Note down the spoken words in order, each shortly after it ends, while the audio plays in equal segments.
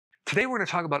Today we're going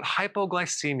to talk about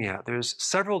hypoglycemia. There's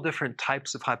several different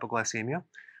types of hypoglycemia,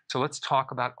 so let's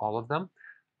talk about all of them.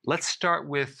 Let's start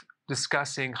with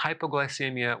discussing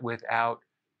hypoglycemia without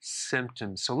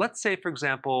symptoms. So let's say, for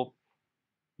example,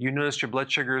 you notice your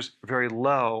blood sugar's very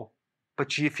low,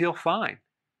 but you feel fine.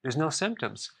 There's no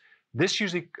symptoms. This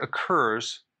usually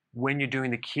occurs when you're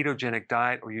doing the ketogenic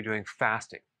diet or you're doing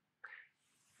fasting.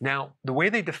 Now, the way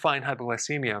they define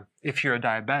hypoglycemia, if you're a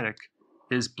diabetic,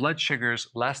 is blood sugars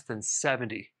less than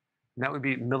 70. And that would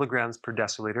be milligrams per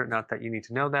deciliter. Not that you need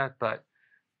to know that, but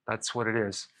that's what it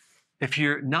is. If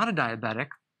you're not a diabetic,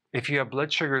 if you have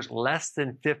blood sugars less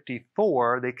than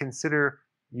 54, they consider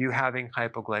you having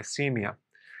hypoglycemia.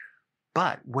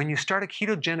 But when you start a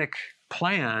ketogenic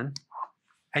plan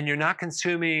and you're not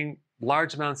consuming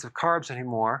large amounts of carbs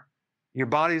anymore, your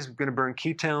body's going to burn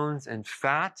ketones and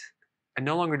fat and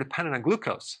no longer dependent on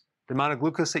glucose. The amount of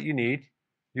glucose that you need,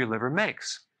 your liver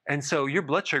makes. And so your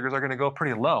blood sugars are going to go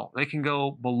pretty low. They can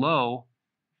go below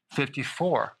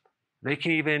 54. They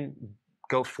can even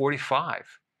go 45.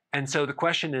 And so the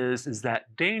question is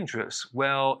that dangerous?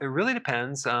 Well, it really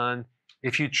depends on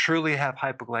if you truly have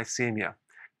hypoglycemia.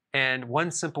 And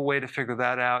one simple way to figure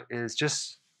that out is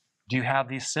just, do you have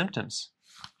these symptoms?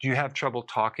 Do you have trouble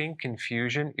talking,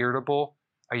 confusion, irritable?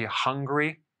 Are you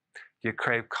hungry? Do you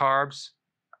crave carbs?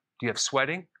 Do you have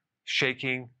sweating,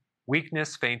 shaking,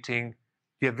 weakness, fainting? Do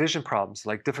you have vision problems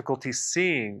like difficulty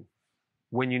seeing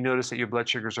when you notice that your blood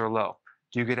sugars are low?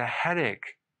 Do you get a headache?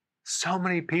 So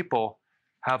many people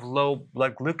have low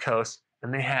blood glucose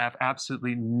and they have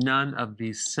absolutely none of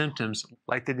these symptoms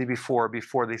like they did before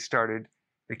they started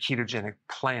the ketogenic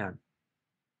plan.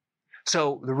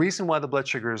 So the reason why the blood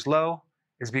sugar is low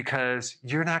is because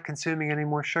you're not consuming any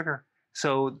more sugar.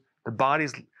 So the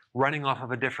body's running off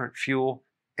of a different fuel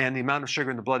and the amount of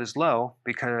sugar in the blood is low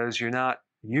because you're not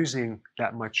using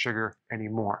that much sugar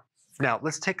anymore. Now,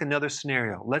 let's take another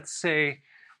scenario. Let's say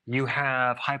you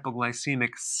have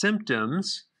hypoglycemic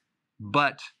symptoms,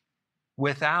 but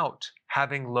without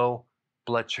having low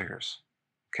blood sugars.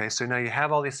 Okay, so now you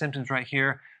have all these symptoms right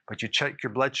here, but you check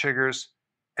your blood sugars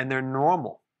and they're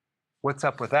normal. What's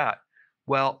up with that?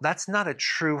 Well, that's not a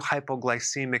true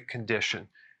hypoglycemic condition.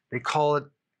 They call it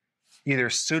either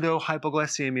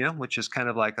pseudo-hypoglycemia, which is kind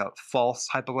of like a false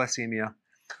hypoglycemia,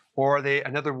 or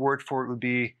another word for it would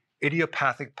be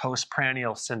idiopathic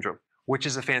postprandial syndrome, which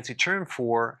is a fancy term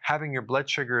for having your blood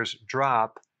sugars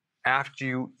drop after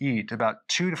you eat, about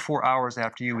 2 to 4 hours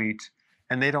after you eat,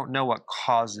 and they don't know what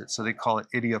caused it, so they call it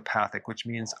idiopathic, which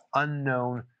means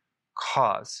unknown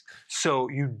cause. So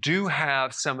you do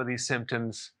have some of these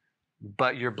symptoms,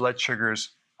 but your blood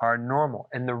sugars are normal.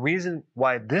 And the reason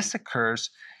why this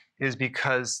occurs is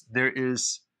because there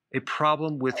is a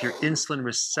problem with your insulin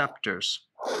receptors,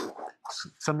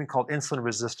 something called insulin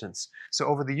resistance. So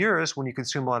over the years, when you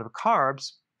consume a lot of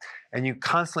carbs and you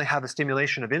constantly have a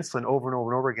stimulation of insulin over and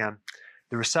over and over again,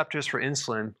 the receptors for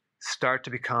insulin start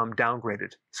to become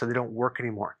downgraded, so they don't work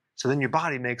anymore. So then your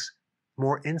body makes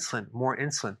more insulin, more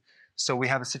insulin. So we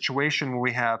have a situation where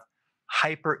we have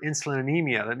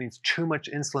hyperinsulinemia. That means too much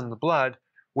insulin in the blood,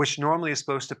 which normally is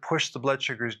supposed to push the blood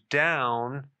sugars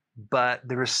down, but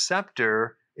the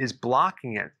receptor is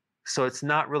blocking it. So it's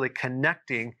not really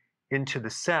connecting into the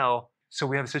cell. So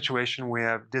we have a situation where we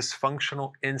have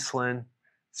dysfunctional insulin.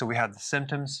 So we have the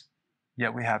symptoms,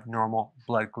 yet we have normal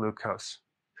blood glucose.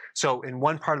 So in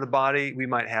one part of the body, we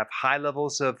might have high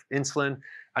levels of insulin.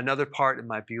 Another part, it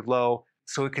might be low.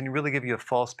 So it can really give you a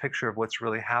false picture of what's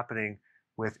really happening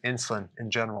with insulin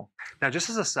in general. Now, just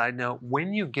as a side note,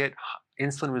 when you get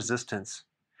insulin resistance,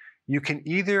 you can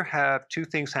either have two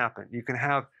things happen. You can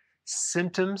have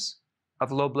symptoms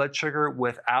of low blood sugar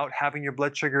without having your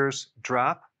blood sugars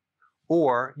drop,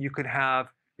 or you could have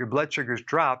your blood sugars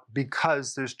drop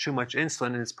because there's too much insulin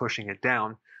and it's pushing it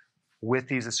down with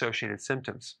these associated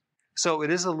symptoms. So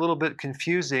it is a little bit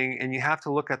confusing and you have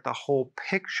to look at the whole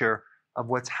picture of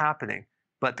what's happening.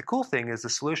 But the cool thing is the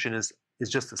solution is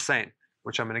just the same,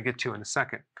 which I'm going to get to in a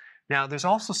second. Now, there's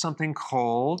also something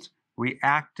called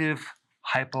reactive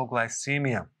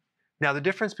hypoglycemia. Now, the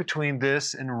difference between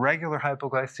this and regular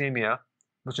hypoglycemia,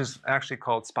 which is actually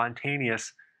called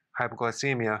spontaneous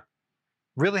hypoglycemia,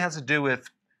 really has to do with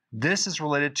this is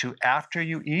related to after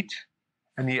you eat,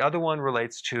 and the other one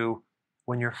relates to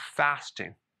when you're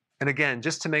fasting. And again,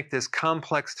 just to make this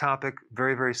complex topic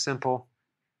very, very simple,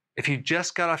 if you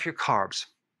just got off your carbs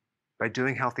by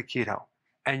doing healthy keto,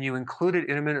 and you included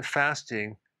intermittent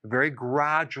fasting, very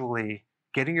gradually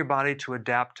getting your body to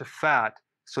adapt to fat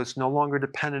so it's no longer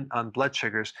dependent on blood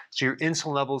sugars, so your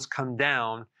insulin levels come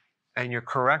down and you're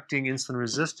correcting insulin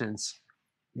resistance,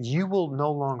 you will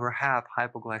no longer have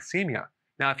hypoglycemia.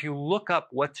 Now, if you look up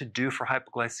what to do for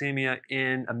hypoglycemia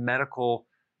in a medical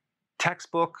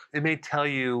textbook, it may tell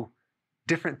you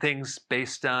different things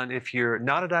based on if you're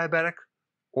not a diabetic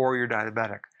or you're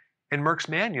diabetic. In Merck's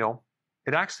manual,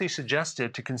 it actually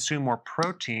suggested to consume more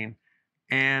protein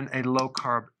and a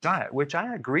low-carb diet, which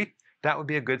I agree that would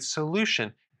be a good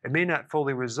solution. It may not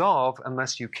fully resolve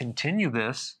unless you continue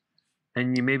this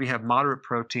and you maybe have moderate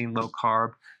protein, low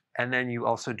carb, and then you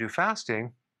also do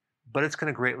fasting, but it's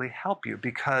going to greatly help you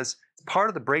because part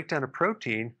of the breakdown of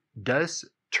protein does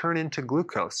turn into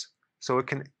glucose. So it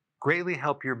can greatly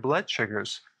help your blood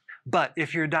sugars. But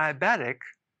if you're diabetic,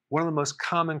 one of the most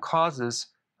common causes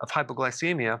of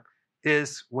hypoglycemia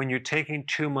is when you're taking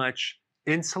too much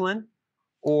insulin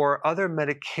or other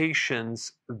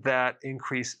medications that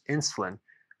increase insulin,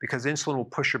 because insulin will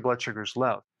push your blood sugars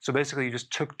low. So basically, you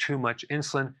just took too much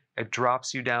insulin, it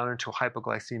drops you down into a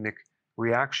hypoglycemic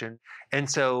reaction. And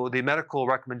so the medical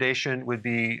recommendation would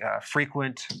be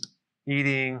frequent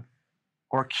eating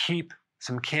or keep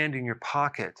some candy in your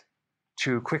pocket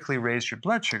to quickly raise your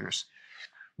blood sugars.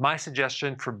 My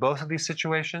suggestion for both of these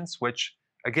situations, which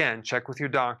again, check with your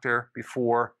doctor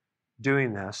before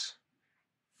doing this,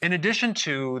 in addition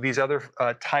to these other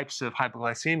types of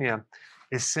hypoglycemia,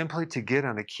 is simply to get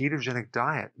on a ketogenic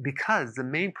diet, because the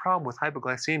main problem with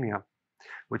hypoglycemia,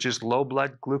 which is low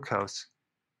blood glucose,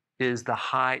 is the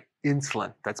high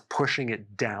insulin that's pushing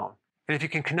it down. And if you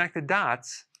can connect the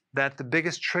dots that the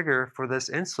biggest trigger for this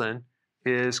insulin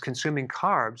is consuming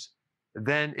carbs,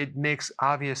 then it makes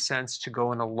obvious sense to go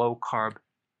on a low carb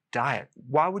diet.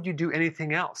 Why would you do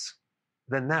anything else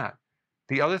than that?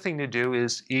 The other thing to do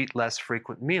is eat less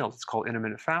frequent meals. It's called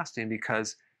intermittent fasting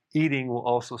because eating will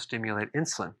also stimulate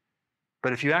insulin.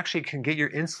 But if you actually can get your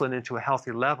insulin into a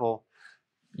healthy level,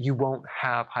 you won't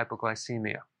have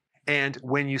hypoglycemia. And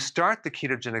when you start the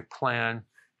ketogenic plan,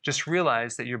 just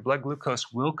realize that your blood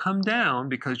glucose will come down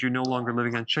because you're no longer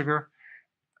living on sugar.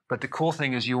 But the cool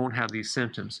thing is you won't have these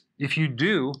symptoms. If you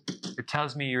do, it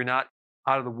tells me you're not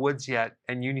out of the woods yet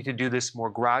and you need to do this more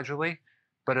gradually,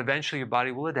 but eventually your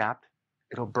body will adapt.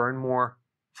 It'll burn more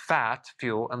fat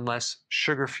fuel and less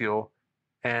sugar fuel,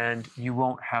 and you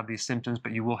won't have these symptoms,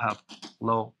 but you will have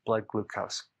low blood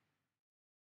glucose.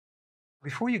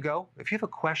 Before you go, if you have a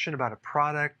question about a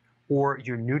product, or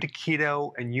you're new to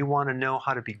keto and you want to know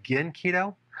how to begin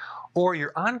keto, or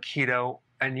you're on keto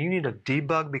and you need a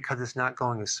debug because it's not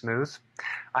going as smooth,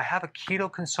 I have a keto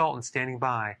consultant standing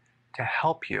by to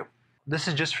help you. This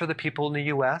is just for the people in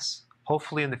the US.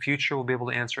 Hopefully in the future we'll be able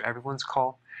to answer everyone's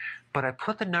call, but I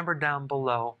put the number down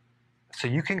below so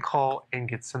you can call and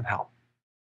get some help.